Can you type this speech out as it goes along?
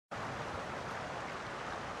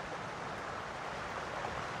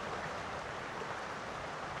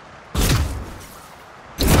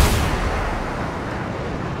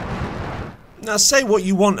Now, say what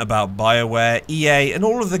you want about Bioware, EA, and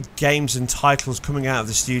all of the games and titles coming out of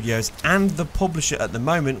the studios and the publisher at the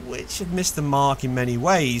moment, which have missed the mark in many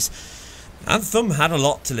ways, Anthem had a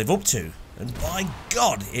lot to live up to. And by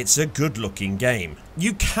God, it's a good-looking game.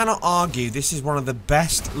 You cannot argue this is one of the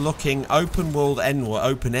best-looking open-world or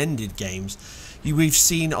open-ended games we've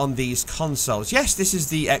seen on these consoles. Yes, this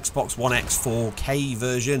is the Xbox One X 4K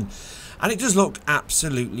version, and it does look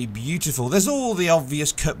absolutely beautiful. There's all the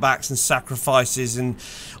obvious cutbacks and sacrifices and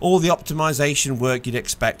all the optimization work you'd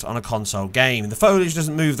expect on a console game. The foliage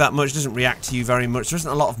doesn't move that much, doesn't react to you very much. There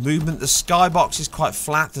isn't a lot of movement. The skybox is quite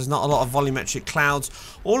flat. There's not a lot of volumetric clouds.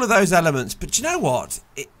 All of those elements. But you know what?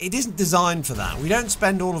 It isn't designed for that. We don't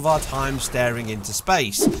spend all of our time staring into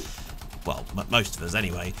space. Well, most of us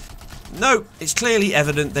anyway. No, it's clearly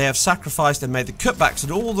evident they have sacrificed and made the cutbacks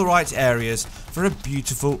in all the right areas for a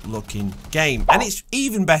beautiful looking game. And it's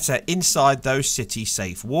even better inside those city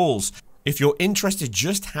safe walls. If you're interested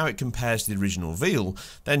just how it compares to the original Veil,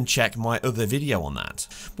 then check my other video on that.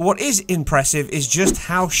 But what is impressive is just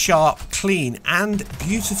how sharp, clean and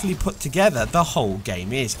beautifully put together the whole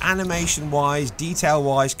game is. Animation wise, detail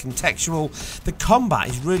wise, contextual, the combat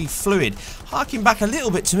is really fluid, harking back a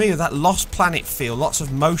little bit to me with that Lost Planet feel. Lots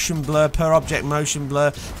of motion blur, per object motion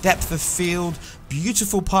blur, depth of field,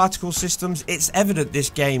 beautiful particle systems. It's evident this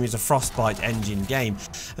game is a Frostbite engine game,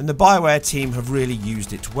 and the Bioware team have really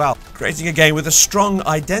used it well, creating a game with a strong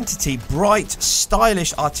identity, bright,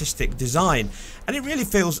 stylish, artistic design, and it really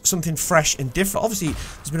feels something fresh and different. Obviously,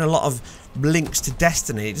 there's been a lot of links to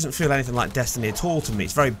Destiny. It doesn't feel anything like Destiny at all to me.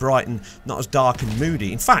 It's very bright and not as dark and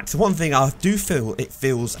moody. In fact, the one thing I do feel it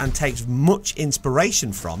feels and takes much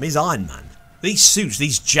inspiration from is Iron Man. These suits,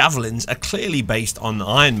 these javelins, are clearly based on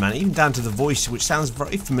Iron Man, even down to the voice, which sounds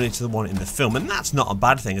very familiar to the one in the film, and that's not a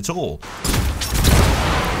bad thing at all.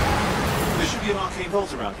 There should be an arcane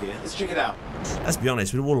vault around here. Let's check it out. Let's be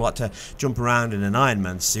honest, we'd all like to jump around in an Iron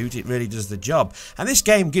Man suit. It really does the job. And this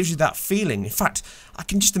game gives you that feeling. In fact, I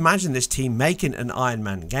can just imagine this team making an Iron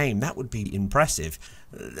Man game. That would be impressive.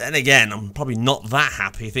 Then again, I'm probably not that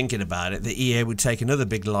happy thinking about it that EA would take another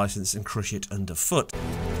big license and crush it underfoot.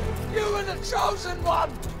 You were the chosen one!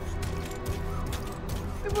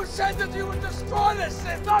 It was said that you would destroy this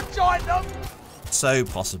Sith, not join them! So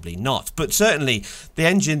possibly not, but certainly the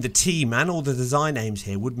engine, the team and all the design aims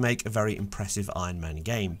here would make a very impressive Iron Man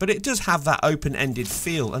game. But it does have that open-ended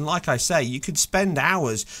feel, and like I say, you could spend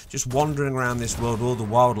hours just wandering around this world, all the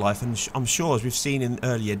wildlife, and I'm sure, as we've seen in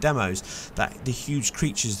earlier demos, that the huge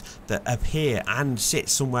creatures that appear and sit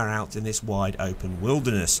somewhere out in this wide open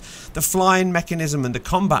wilderness. The flying mechanism and the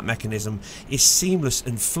combat mechanism is seamless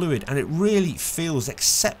and fluid, and it really feels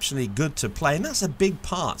exceptionally good to play, and that's a big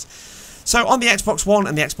part. So on the Xbox One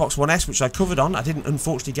and the Xbox One S, which I covered on, I didn't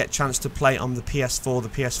unfortunately get a chance to play on the PS4, the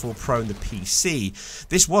PS4 Pro and the PC.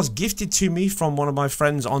 This was gifted to me from one of my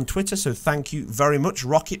friends on Twitter, so thank you very much,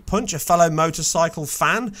 Rocket Punch, a fellow motorcycle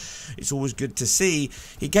fan. It's always good to see.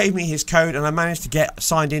 He gave me his code and I managed to get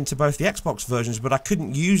signed into both the Xbox versions, but I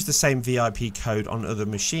couldn't use the same VIP code on other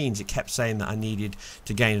machines. It kept saying that I needed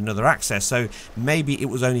to gain another access, so maybe it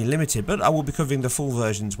was only limited, but I will be covering the full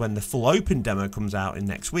versions when the full open demo comes out in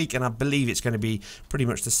next week, and I believe it's going to be pretty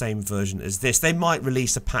much the same version as this. They might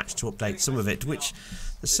release a patch to update some of it, which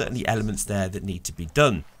there's certainly elements there that need to be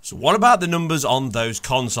done. So what about the numbers on those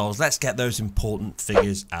consoles? Let's get those important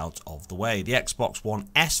figures out of the way. The Xbox One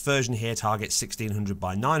S version here targets 1600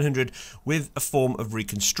 by 900 with a form of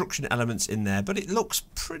reconstruction elements in there, but it looks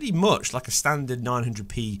pretty much like a standard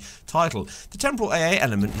 900p title. The temporal AA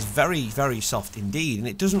element is very, very soft indeed, and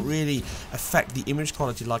it doesn't really affect the image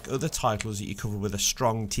quality like other titles that you cover with a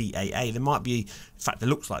strong TAA. There might be, in fact, it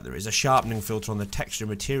looks like there is a sharpening filter on the texture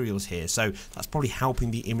materials here, so that's probably helping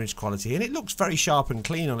the image quality, and it looks very sharp and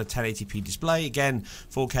clean on a 1080p display. Again,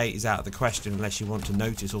 4K is out of the question unless you want to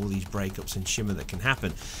notice all these breakups and shimmer that can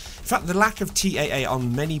happen. In fact, the lack of TAA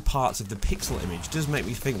on many parts of the pixel image does make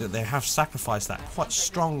me think that they have sacrificed that quite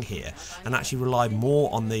strong here and actually rely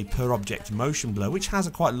more on the per object motion blur, which has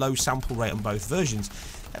a quite low sample rate on both versions.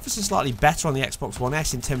 Ever so slightly better on the Xbox One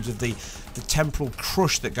S in terms of the temporal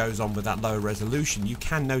crush that goes on with that lower resolution. You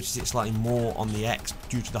can notice it slightly more on the X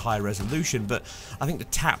due to the higher resolution, but I think the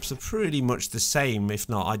taps are pretty much the same, if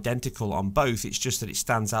not identical, on both. It's just that it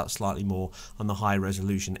stands out slightly more on the high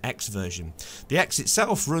resolution X version. The X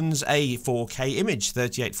itself runs a 4K image,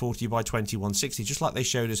 3840 by 2160, just like they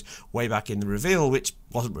showed us way back in the reveal, which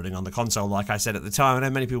wasn't running on the console like I said at the time. I know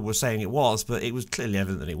many people were saying it was, but it was clearly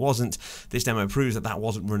evident that it wasn't. This demo proves that that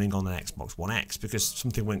wasn't wasn't running on an Xbox One X, because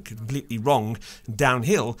something went completely wrong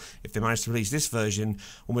downhill if they managed to release this version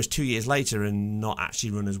almost 2 years later and not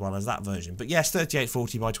actually run as well as that version. But yes,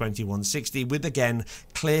 3840 by 2160 with, again,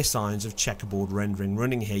 clear signs of checkerboard rendering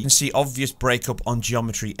running here. You can see obvious breakup on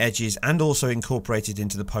geometry edges and also incorporated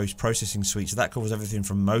into the post-processing suite. So that covers everything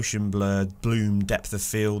from motion blur, bloom, depth of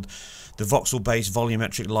field, the voxel-based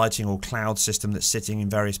volumetric lighting or cloud system that's sitting in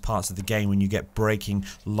various parts of the game when you get breaking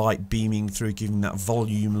light beaming through, giving that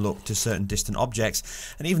volume look to certain distant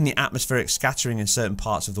objects, and even the atmospheric scattering in certain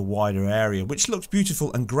parts of the wider area, which looks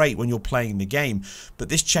beautiful and great when you're playing the game. But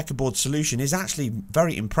this checkerboard solution is actually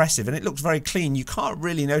very impressive, and it looks very clean. You can't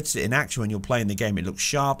really notice it in action when you're playing the game. It looks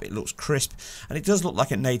sharp, it looks crisp, and it does look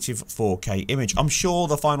like a native 4K image. I'm sure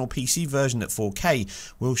the final PC version at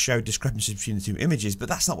 4K will show discrepancies between the two images, but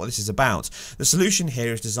that's not what this is about. The solution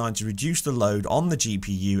here is designed to reduce the load on the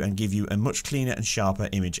GPU and give you a much cleaner and sharper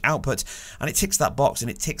image output, and it ticks that box, and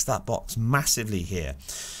it ticks that box massively here.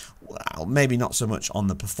 Well, maybe not so much on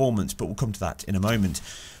the performance, but we'll come to that in a moment.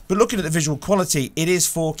 But looking at the visual quality, it is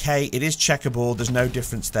 4K, it is checkerboard, there's no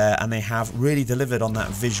difference there, and they have really delivered on that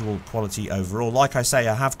visual quality overall. Like I say,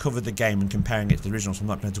 I have covered the game and comparing it to the original, so I'm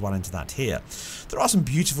not going to dwell into that here. There are some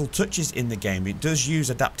beautiful touches in the game. It does use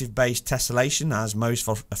adaptive-based tessellation, as most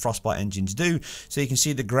Frostbite engines do, so you can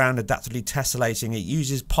see the ground adaptively tessellating. It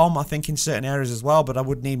uses POM, I think, in certain areas as well, but I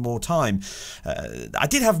would need more time. I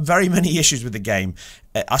did have very many issues with the game.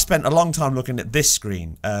 I spent a long time looking at this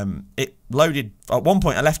screen. It loaded, at one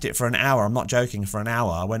point I left it for an hour, I'm not joking, for an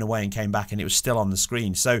hour. I went away and came back and it was still on the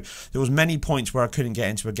screen. So there was many points where I couldn't get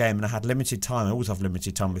into a game, and I had limited time. I always have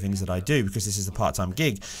limited time with things that I do because this is a part-time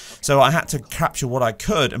gig. So I had to capture what I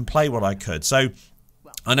could and play what I could. So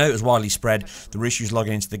I know it was widely spread, there were issues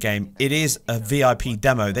logging into the game. It is a V.I.P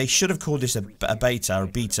demo. They should have called this a beta or a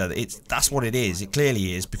beta. That's what it is. It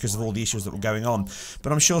clearly is, because of all the issues that were going on.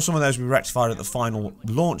 But I'm sure some of those will be rectified at the final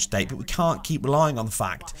launch date, but we can't keep relying on the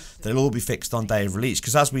fact they'll all be fixed on day of release.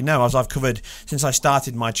 Because as we know, as I've covered since I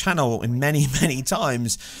started my channel in many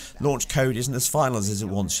times, launch code isn't as final as it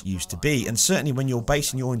once used to be. And certainly when you're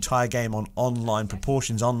basing your entire game on online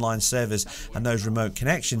proportions, online servers, and those remote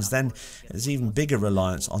connections, then there's even bigger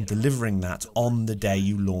reliance on delivering that on the day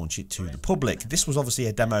you launch it to the public. This was obviously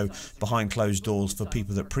a demo behind closed doors for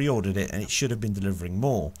people that pre-ordered it, and it should have been delivering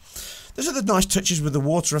more. There's other nice touches with the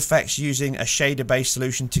water effects, using a shader-based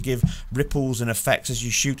solution to give ripples and effects as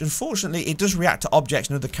you shoot. Unfortunately, it does react to objects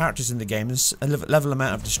and other characters in the game, and a level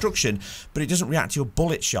amount of destruction, but it doesn't react to your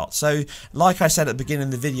bullet shot. So, like I said at the beginning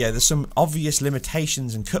of the video, there's some obvious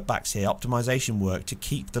limitations and cutbacks here, optimization work to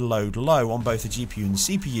keep the load low on both the GPU and the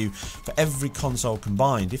CPU for every console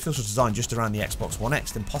combined. If this was designed just around the Xbox One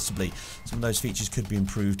X, then possibly some of those features could be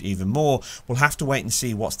improved even more. We'll have to wait and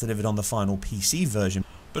see what's delivered on the final PC version.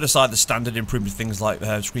 But aside the standard improvements, things like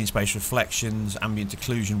screen space reflections, ambient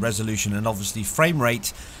occlusion, resolution, and obviously frame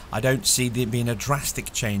rate, I don't see there being a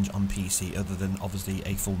drastic change on PC, other than obviously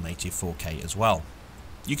a full native 4K as well.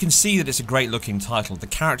 You can see that it's a great looking title. The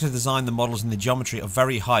character design, the models and the geometry are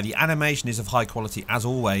very high. The animation is of high quality as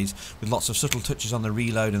always, with lots of subtle touches on the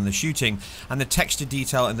reload and the shooting, and the texture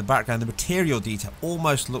detail in the background, the material detail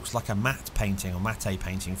almost looks like a matte painting or matte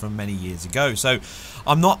painting from many years ago. So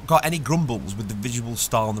I'm not got any grumbles with the visual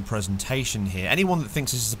style and the presentation here. Anyone that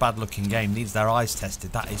thinks this is a bad looking game needs their eyes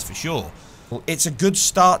tested, that is for sure. It's a good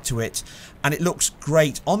start to it, and it looks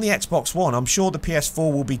great on the Xbox One. I'm sure the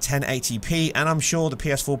PS4 will be 1080p, and I'm sure the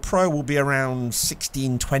PS4 Pro will be around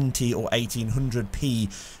 1620 or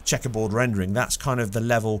 1800p checkerboard rendering. That's kind of the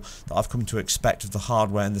level that I've come to expect of the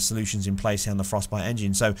hardware and the solutions in place here on the Frostbite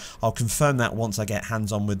engine. So I'll confirm that once I get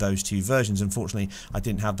hands-on with those two versions. Unfortunately, I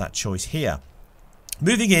didn't have that choice here.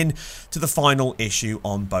 Moving in to the final issue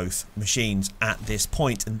on both machines at this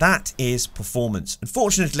point, and that is performance.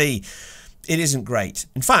 Unfortunately, it isn't great.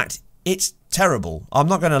 In fact, it's terrible. I'm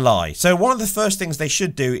not going to lie. So one of the first things they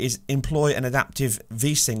should do is employ an adaptive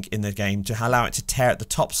VSync in the game to allow it to tear at the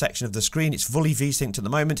top section of the screen. It's fully VSynced at the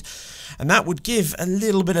moment, and that would give a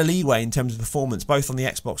little bit of leeway in terms of performance, both on the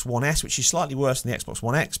Xbox One S, which is slightly worse than the Xbox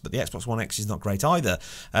One X, but the Xbox One X is not great either.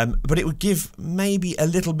 But it would give maybe a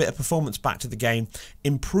little bit of performance back to the game,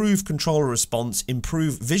 improve controller response,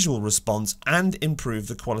 improve visual response, and improve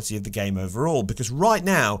the quality of the game overall, because right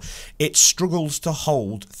now it struggles to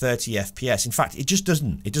hold 30 FPS. FPS. In fact, it just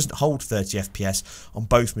doesn't. It doesn't hold 30 FPS on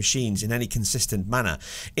both machines in any consistent manner.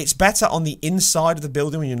 It's better on the inside of the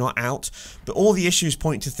building when you're not out, but all the issues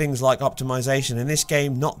point to things like optimization in this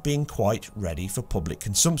game not being quite ready for public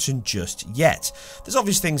consumption just yet. There's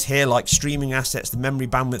obvious things here like streaming assets, the memory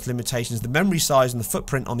bandwidth limitations, the memory size and the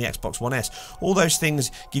footprint on the Xbox One S. All those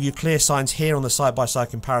things give you clear signs here on the side-by-side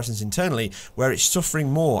comparisons internally where it's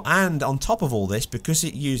suffering more, and on top of all this, because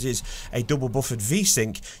it uses a double buffered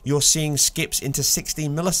V-Sync, you're seeing skips into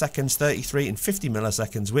 16 milliseconds, 33 and 50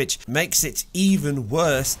 milliseconds, which makes it even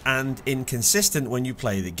worse and inconsistent when you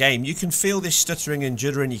play the game. You can feel this stuttering and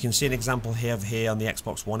juddering. You can see an example here on the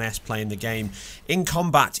Xbox One S playing the game. In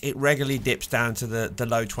combat, it regularly dips down to the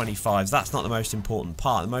low 25s. That's not the most important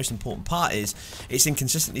part. The most important part is it's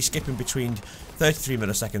inconsistently skipping between 33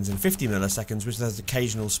 milliseconds and 50 milliseconds, which has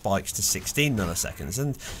occasional spikes to 16 milliseconds,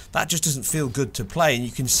 and that just doesn't feel good to play. And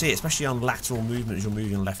you can see it, especially on lateral movement as you're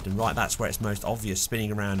moving left and right. That's where it's most obvious,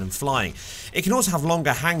 spinning around and flying. It can also have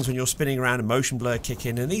longer hangs when you're spinning around and motion blur kick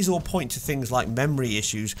in, and these all point to things like memory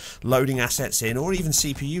issues, loading assets in, or even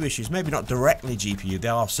CPU issues. Maybe not directly GPU, they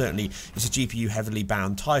are certainly, it's a GPU heavily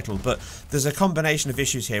bound title, but there's a combination of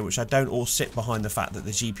issues here which I don't all sit behind the fact that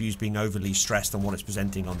the GPU is being overly stressed on what it's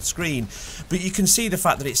presenting on the screen. But you can see the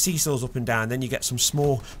fact that it seesaws up and down, then you get some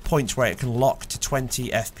small points where it can lock to 20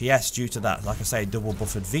 FPS due to that, like I say, double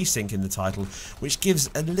buffered V-Sync in the title, which gives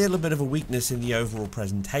a little bit of a weakness in the overall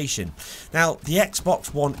presentation. Now, the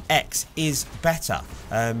Xbox One X is better,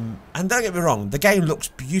 and don't get me wrong, the game looks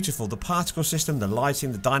beautiful. The particle system, the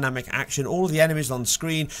lighting, the dynamic action, all of the enemies on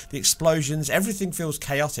screen, the explosions, everything feels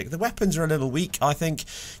chaotic. The weapons are a little weak. I think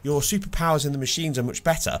your superpowers in the machines are much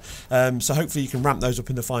better, so hopefully you can ramp those up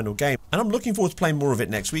in the final game. And I'm looking forward to playing more of it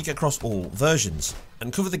next week across all versions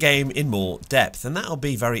and cover the game in more depth, and that'll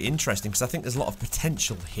be very interesting because I think there's a lot of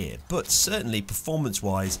potential here, but certainly performance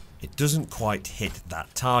wise it doesn't quite hit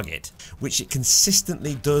that target, which it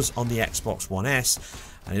consistently does on the Xbox One S,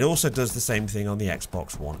 and it also does the same thing on the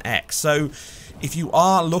Xbox One X. So if you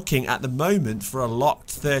are looking at the moment for a locked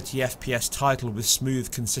 30 FPS title with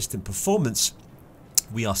smooth consistent performance,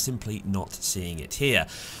 we are simply not seeing it here.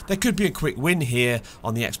 There could be a quick win here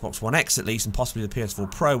on the Xbox One X at least, and possibly the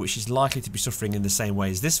PS4 Pro, which is likely to be suffering in the same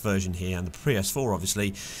way as this version here, and the PS4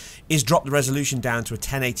 obviously, is drop the resolution down to a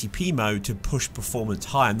 1080p mode to push performance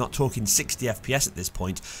high. I'm not talking 60 FPS at this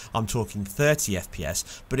point, I'm talking 30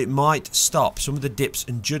 FPS, but it might stop some of the dips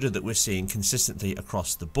and judder that we're seeing consistently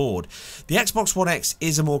across the board. The Xbox One X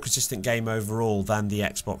is a more consistent game overall than the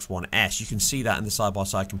Xbox One S. You can see that in the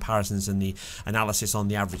side-by-side comparisons and the analysis on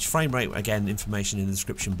the average frame rate. Again, information in the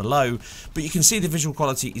description below, but you can see the visual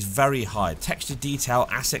quality is very high. Texture detail,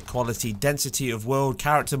 asset quality, density of world,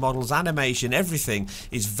 character models, animation, everything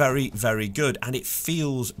is very, very good, and it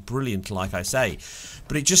feels brilliant, like I say.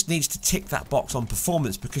 But it just needs to tick that box on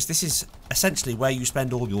performance, because this is essentially where you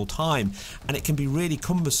spend all your time, and it can be really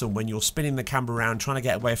cumbersome when you're spinning the camera around trying to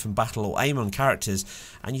get away from battle or aim on characters,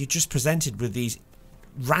 and you're just presented with these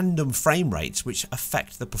random frame rates which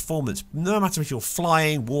affect the performance. No matter if you're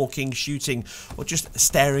flying, walking, shooting, or just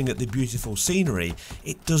staring at the beautiful scenery,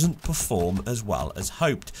 it doesn't perform as well as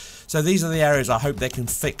hoped. So these are the areas I hope they can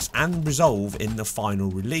fix and resolve in the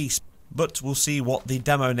final release. But we'll see what the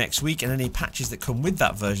demo next week and any patches that come with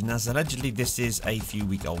that version, as allegedly this is a few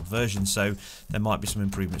week old version, so there might be some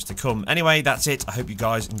improvements to come. Anyway, that's it. I hope you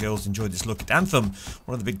guys and girls enjoyed this look at Anthem,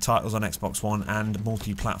 one of the big titles on Xbox One and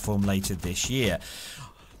multi-platform later this year.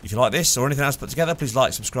 If you like this or anything else put together, please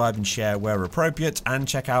like, subscribe and share where appropriate, and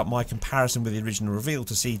check out my comparison with the original reveal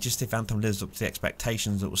to see just if Anthem lives up to the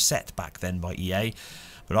expectations that were set back then by EA.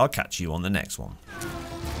 But I'll catch you on the next one.